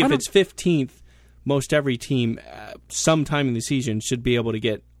 Well, I think if it's 15th, most every team sometime in the season should be able to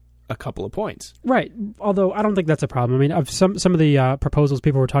get a couple of points. Right. Although I don't think that's a problem. I mean, some of the proposals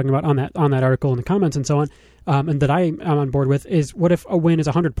people were talking about on that article in the comments and so on, and that I am on board with is, what if a win is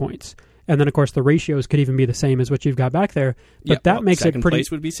 100 points? And then, of course, the ratios could even be the same as what you've got back there. But makes it pretty... Second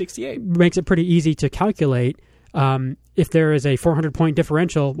place would be 68. Makes it pretty easy to calculate if there is a 400-point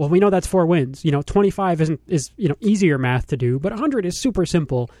differential, well, we know that's 4 wins. 25 is easier math to do, but 100 is super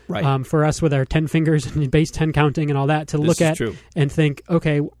simple for us with our 10 fingers and base 10 counting and all that to look at and think,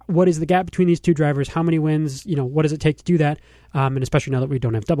 okay, what is the gap between these two drivers? How many wins? What does it take to do that? And especially now that we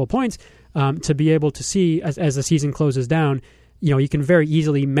don't have double points, to be able to see as the season closes down, you can very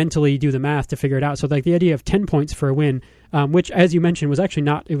easily mentally do the math to figure it out. So like the idea of 10 points for a win, which, as you mentioned, was actually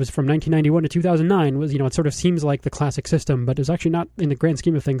not, it was from 1991 to 2009, was, it sort of seems like the classic system, but it was actually not in the grand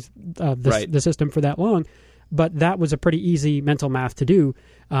scheme of things, the system for that long. But that was a pretty easy mental math to do,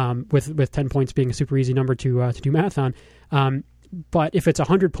 with 10 points being a super easy number to do math on. But if it's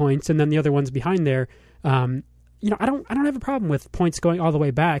 100 points and then the other one's behind there, I don't have a problem with points going all the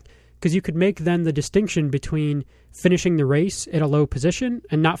way back, because you could make then the distinction between finishing the race at a low position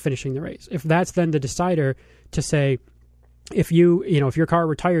and not finishing the race. If that's then the decider to say, if if your car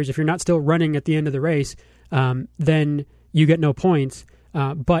retires, if you're not still running at the end of the race, then you get no points.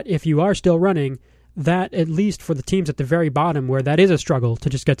 But if you are still running, that, at least for the teams at the very bottom where that is a struggle to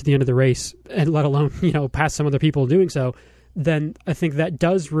just get to the end of the race, and let alone, pass some other people doing so, then I think that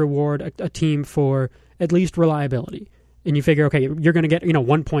does reward a team for at least reliability. And you figure, okay, you're going to get,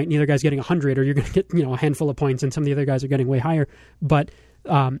 1 point, and the other guy's getting 100, or you're going to get, a handful of points, and some of the other guys are getting way higher. But,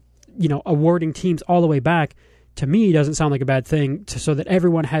 awarding teams all the way back, to me, doesn't sound like a bad thing, so that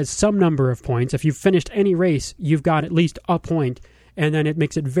everyone has some number of points. If you've finished any race, you've got at least a point, and then it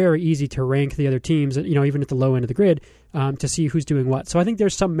makes it very easy to rank the other teams, even at the low end of the grid, to see who's doing what. So I think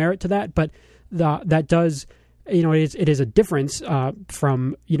there's some merit to that, but that does... it is a difference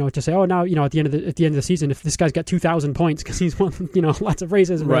from to say, oh, now at the end of the season, if this guy's got 2,000 points because he's won lots of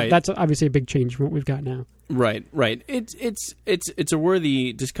races, right? That's obviously a big change from what we've got now. Right. It's a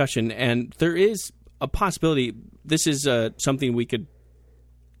worthy discussion, and there is a possibility. This is something we could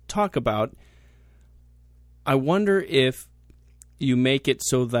talk about. I wonder if you make it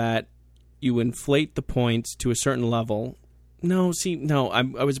so that you inflate the points to a certain level. No, I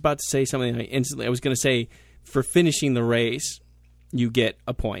was about to say something. I was going to say, for finishing the race, you get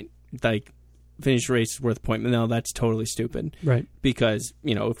a point. Like, finish race is worth a point. No, that's totally stupid. Right. Because,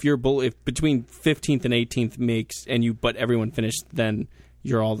 if between 15th and 18th but everyone finished, then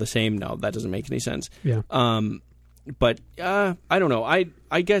you're all the same. No, that doesn't make any sense. Yeah. But I don't know.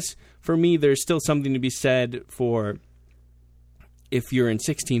 I guess for me, there's still something to be said for if you're in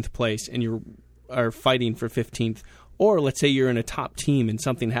 16th place and you are fighting for 15th, or let's say you're in a top team and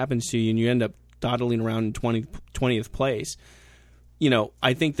something happens to you and you end up dawdling around in 20th place.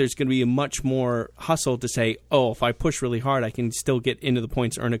 I think there's going to be a much more hustle to say, oh, if I push really hard, I can still get into the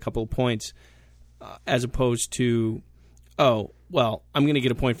points, earn a couple of points, as opposed to, oh, well, I'm going to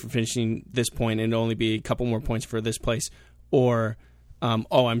get a point for finishing this point and it'll only be a couple more points for this place. Or,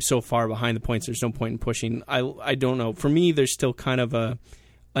 oh, I'm so far behind the points, there's no point in pushing. I don't know. For me, there's still kind of an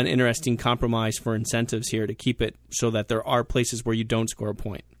interesting compromise for incentives here to keep it so that there are places where you don't score a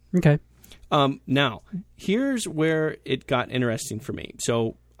point. Okay. Now, here's where it got interesting for me.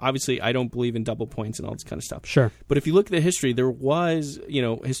 So, obviously, I don't believe in double points and all this kind of stuff. Sure. But if you look at the history, there was,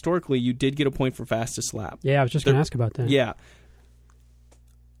 historically, you did get a point for fastest lap. Yeah, I was just going to ask about that. Yeah.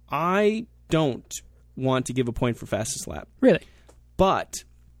 I don't want to give a point for fastest lap. Really? But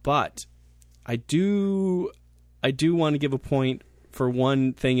I do want to give a point for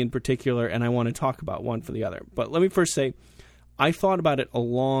one thing in particular, and I want to talk about one for the other. But let me first say, I thought about it a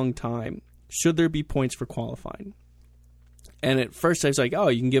long time. Should there be points for qualifying? And at first I was like, oh,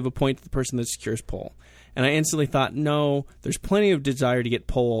 you can give a point to the person that secures pole. And I instantly thought, no, there's plenty of desire to get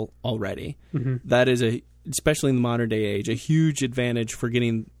pole already. Mm-hmm. That is, especially in the modern day age, a huge advantage for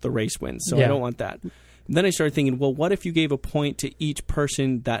getting the race wins. So I don't want that. And then I started thinking, well, what if you gave a point to each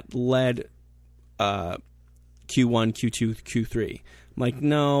person that led Q1, Q2, Q3? I'm like,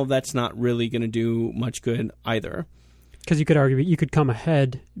 no, that's not really going to do much good either. Because you could argue you could come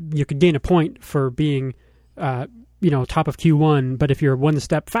ahead, you could gain a point for being, top of Q1, but if you're one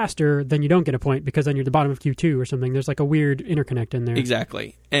step faster, then you don't get a point because then you're the bottom of Q2 or something. There's like a weird interconnect in there.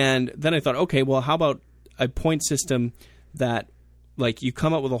 Exactly. And then I thought, okay, well, how about a point system that, like, you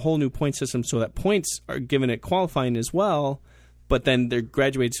come up with a whole new point system so that points are given at qualifying as well, but then they're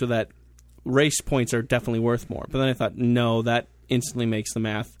graduated so that race points are definitely worth more. But then I thought, no, that instantly makes the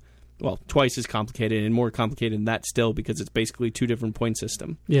math twice as complicated and more complicated than that still, because it's basically two different point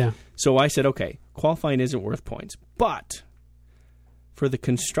system. Yeah. So I said, okay, qualifying isn't worth points, but for the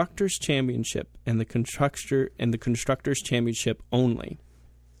Constructors' Championship and the Constructors' Championship only,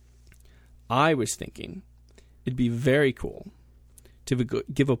 I was thinking it'd be very cool to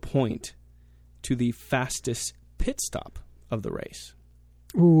give a point to the fastest pit stop of the race.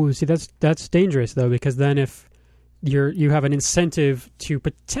 Ooh, see, that's dangerous though, because then if you have an incentive to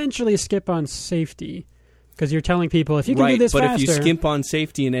potentially skip on safety because you're telling people if you can do this but faster. If you skimp on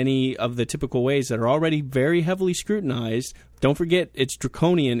safety in any of the typical ways that are already very heavily scrutinized, don't forget it's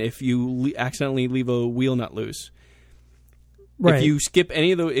draconian if you accidentally leave a wheel nut loose. Right. If you skip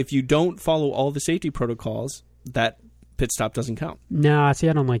any of if you don't follow all the safety protocols, that pit stop doesn't count. No, see,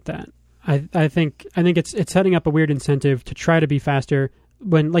 I don't like that. I think it's setting up a weird incentive to try to be faster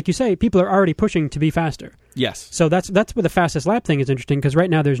when, like you say, people are already pushing to be faster. Yes. So that's where the fastest lap thing is interesting because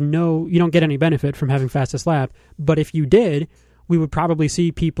right now you don't get any benefit from having fastest lap. But if you did, we would probably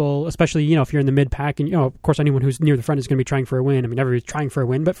see people, especially if you're in the mid pack, and of course anyone who's near the front is going to be trying for a win. I mean, everybody's trying for a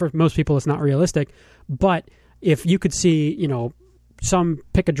win, but for most people, it's not realistic. But if you could see,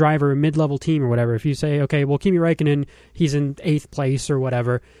 pick a driver, a mid-level team or whatever. If you say, okay, well, Kimi Räikkönen, he's in 8th place or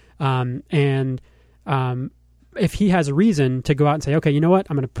whatever, if he has a reason to go out and say, okay, you know what,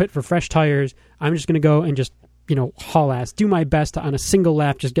 I'm going to put for fresh tires, I'm just going to go and just, haul ass, do my best to, on a single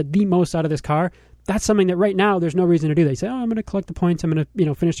lap, just get the most out of this car. That's something that right now there's no reason to do. They say, oh, I'm going to collect the points, I'm going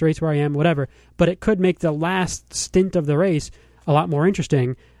to, finish the race where I am, whatever. But it could make the last stint of the race a lot more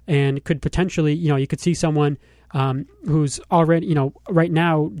interesting and could potentially, you could see someone who's already, right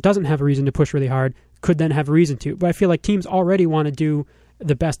now doesn't have a reason to push really hard, could then have a reason to. But I feel like teams already want to do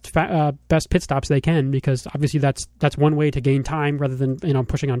the best pit stops they can because obviously that's one way to gain time rather than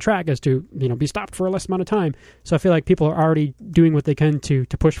pushing on track is to be stopped for a less amount of time. So I feel like people are already doing what they can to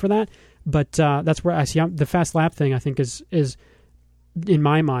push for that. But that's where I see the fast lap thing. I think is in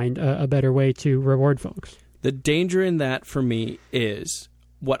my mind a better way to reward folks. The danger in that for me is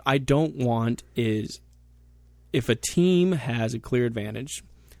what I don't want is if a team has a clear advantage,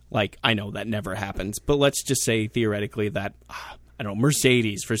 like I know that never happens, but let's just say theoretically that, I don't know,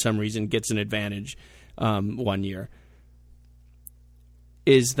 Mercedes for some reason gets an advantage one year.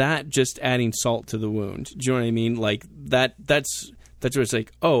 Is that just adding salt to the wound? Do you know what I mean? Like that's what it's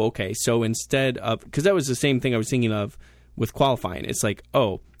like, oh, okay, so instead of, because that was the same thing I was thinking of with qualifying. It's like,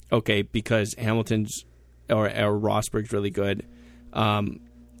 oh, okay, because Hamilton's or Rosberg's really good,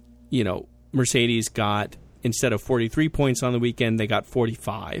 Mercedes got, instead of 43 points on the weekend, they got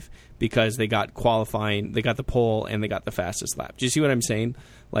 45 because they got qualifying, they got the pole, and they got the fastest lap. Do you see what I'm saying?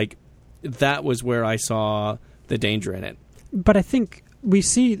 Like, that was where I saw the danger in it. But I think we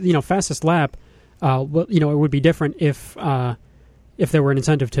see, fastest lap, it would be different if there were an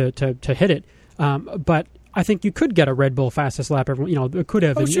incentive to hit it. But I think you could get a Red Bull fastest lap. It could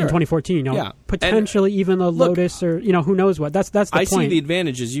have in 2014. Potentially even a Lotus or who knows what. That's the point. I see the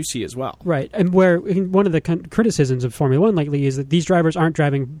advantages you see as well. Right, and where one of the criticisms of Formula One lately is that these drivers aren't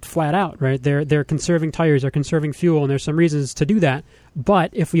driving flat out. Right, they're conserving tires, they're conserving fuel, and there's some reasons to do that. But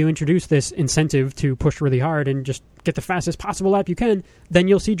if you introduce this incentive to push really hard and just get the fastest possible lap you can, then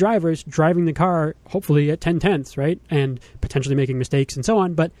you'll see drivers driving the car hopefully at 10/10ths, right, and potentially making mistakes and so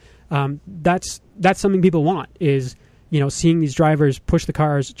on. But that's something people want is seeing these drivers push the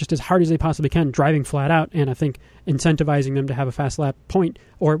cars just as hard as they possibly can, driving flat out, and I think incentivizing them to have a fast lap point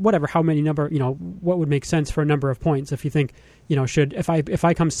or whatever, how many number, what would make sense for a number of points. If you think, if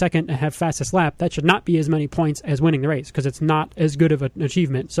I come second and have fastest lap, that should not be as many points as winning the race because it's not as good of an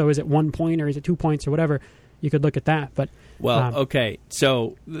achievement. So is it 1 point or is it 2 points or whatever? You could look at that. But okay.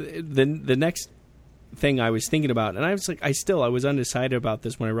 So the next thing I was thinking about, and I was like, I was undecided about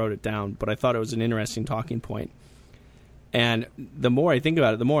this when I wrote it down, but I thought it was an interesting talking point. And the more I think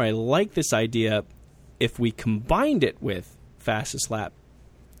about it, the more I like this idea if we combined it with fastest lap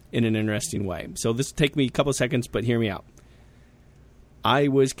in an interesting way. So this will take me a couple of seconds, but hear me out. I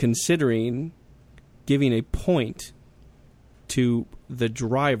was considering giving a point to the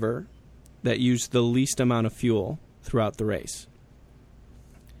driver that used the least amount of fuel throughout the race,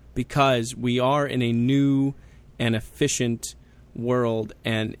 because we are in a new and efficient world,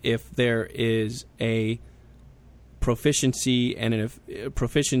 and if there is a proficiency and a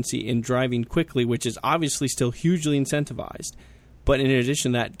proficiency in driving quickly, which is obviously still hugely incentivized, but in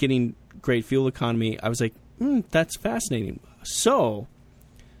addition to that, getting great fuel economy, I was like, that's fascinating. So,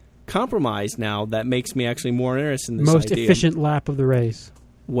 compromise now that makes me actually more interested in this most idea. Efficient lap of the race.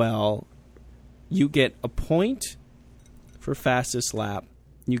 Well, you get a point for fastest lap.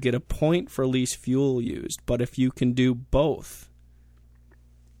 You get a point for least fuel used. But if you can do both,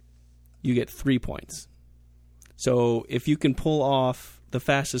 you get 3 points. So if you can pull off the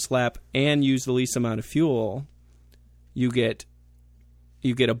fastest lap and use the least amount of fuel, you get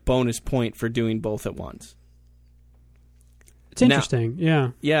a bonus point for doing both at once. It's interesting,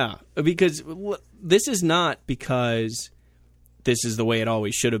 now, yeah, because this is not because this is the way it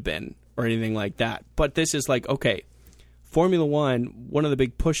always should have been or anything like that. But this is like, okay, Formula One, one of the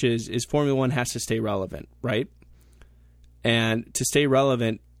big pushes is Formula One has to stay relevant, right? And to stay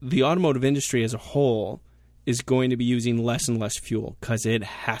relevant, the automotive industry as a whole is going to be using less and less fuel because it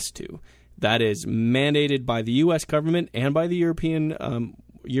has to. That is mandated by the U.S. government and by the European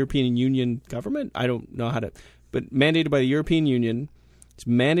Union government. I don't know how to, but mandated by the European Union. It's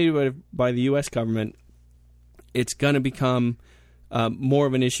mandated by the U.S. government. It's going to become more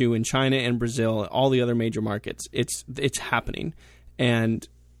of an issue in China and Brazil, all the other major markets. It's happening. And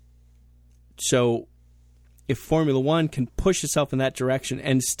so if Formula One can push itself in that direction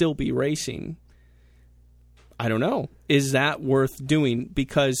and still be racing, I don't know. Is that worth doing?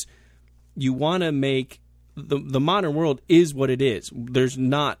 Because you want to make the modern world is what it is. There's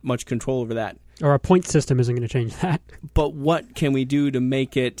not much control over that. Or a point system isn't going to change that. But what can we do to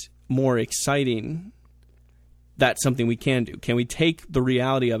make it more exciting? That's something we can do. Can we take the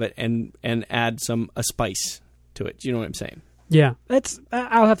reality of it and add a spice to it? Do you know what I'm saying? Yeah,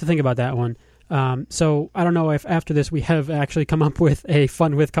 I'll have to think about that one. So I don't know if after this we have actually come up with a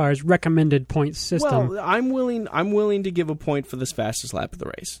Fun with Cars recommended point system. Well, I'm willing to give a point for this fastest lap of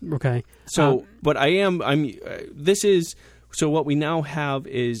the race. Okay. So, but so what we now have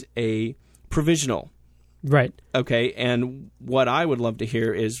is a provisional. Right. Okay. And what I would love to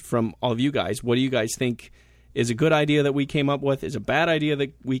hear is from all of you guys. What do you guys think is a good idea that we came up with? Is a bad idea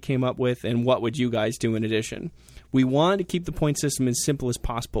that we came up with? And what would you guys do in addition? We want to keep the point system as simple as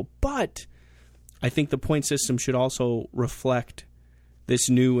possible, but I think the point system should also reflect this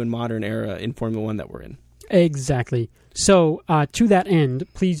new and modern era in Formula One that we're in. Exactly. So to that end,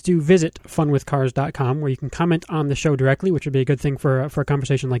 please do visit funwithcars.com where you can comment on the show directly, which would be a good thing for a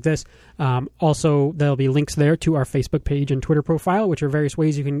conversation like this. Also, there'll be links there to our Facebook page and Twitter profile, which are various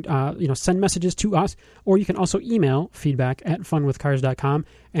ways you can send messages to us, or you can also email feedback@funwithcars.com.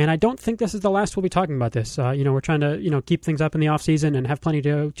 And I don't think this is the last we'll be talking about this. We're trying to keep things up in the off season and have plenty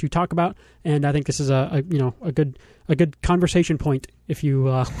to talk about. And I think this is a good conversation point, if you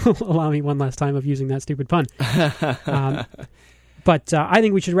allow me one last time of using that stupid pun. But I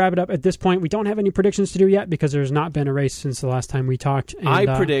think we should wrap it up at this point. We don't have any predictions to do yet because there's not been a race since the last time we talked. And,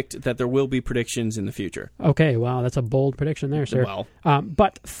 I predict that there will be predictions in the future. Okay, wow, that's a bold prediction there, sir. Well.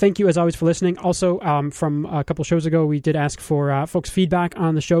 But thank you, as always, for listening. Also, from a couple shows ago, we did ask for folks' feedback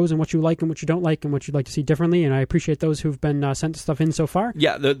on the shows and what you like and what you don't like and what you'd like to see differently, and I appreciate those who've been sent stuff in so far.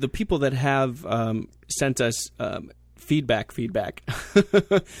 Yeah, the people that have sent us feedback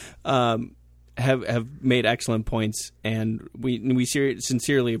have made excellent points, and we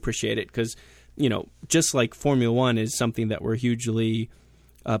sincerely appreciate it because, just like Formula One is something that we're hugely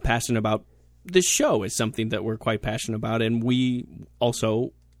passionate about, this show is something that we're quite passionate about, and we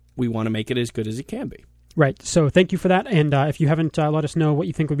want to make it as good as it can be. Right. So thank you for that. And if you haven't let us know what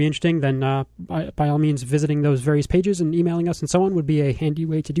you think would be interesting, then by all means, visiting those various pages and emailing us and so on would be a handy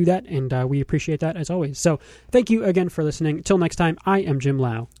way to do that. And we appreciate that as always. So thank you again for listening. Till next time, I am Jim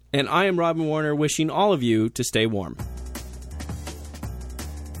Lau. And I am Robin Warner, wishing all of you to stay warm.